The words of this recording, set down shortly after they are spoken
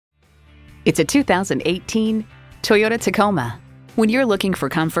It's a 2018 Toyota Tacoma. When you're looking for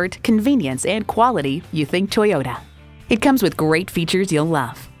comfort, convenience, and quality, you think Toyota. It comes with great features you'll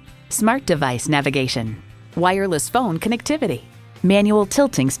love. Smart device navigation, wireless phone connectivity, manual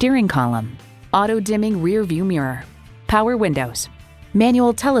tilting steering column, auto-dimming rear view mirror, power windows,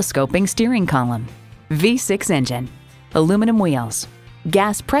 manual telescoping steering column, V6 engine, aluminum wheels,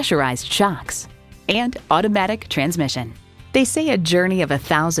 gas pressurized shocks, and automatic transmission. They say a journey of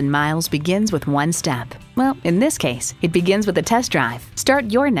 1,000 miles begins with one step. Well, in this case, it begins with a test drive. Start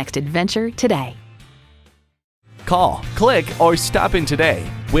your next adventure today. Call, click, or stop in today.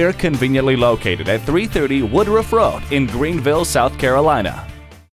 We're conveniently located at 330 Woodruff Road in Greenville, South Carolina.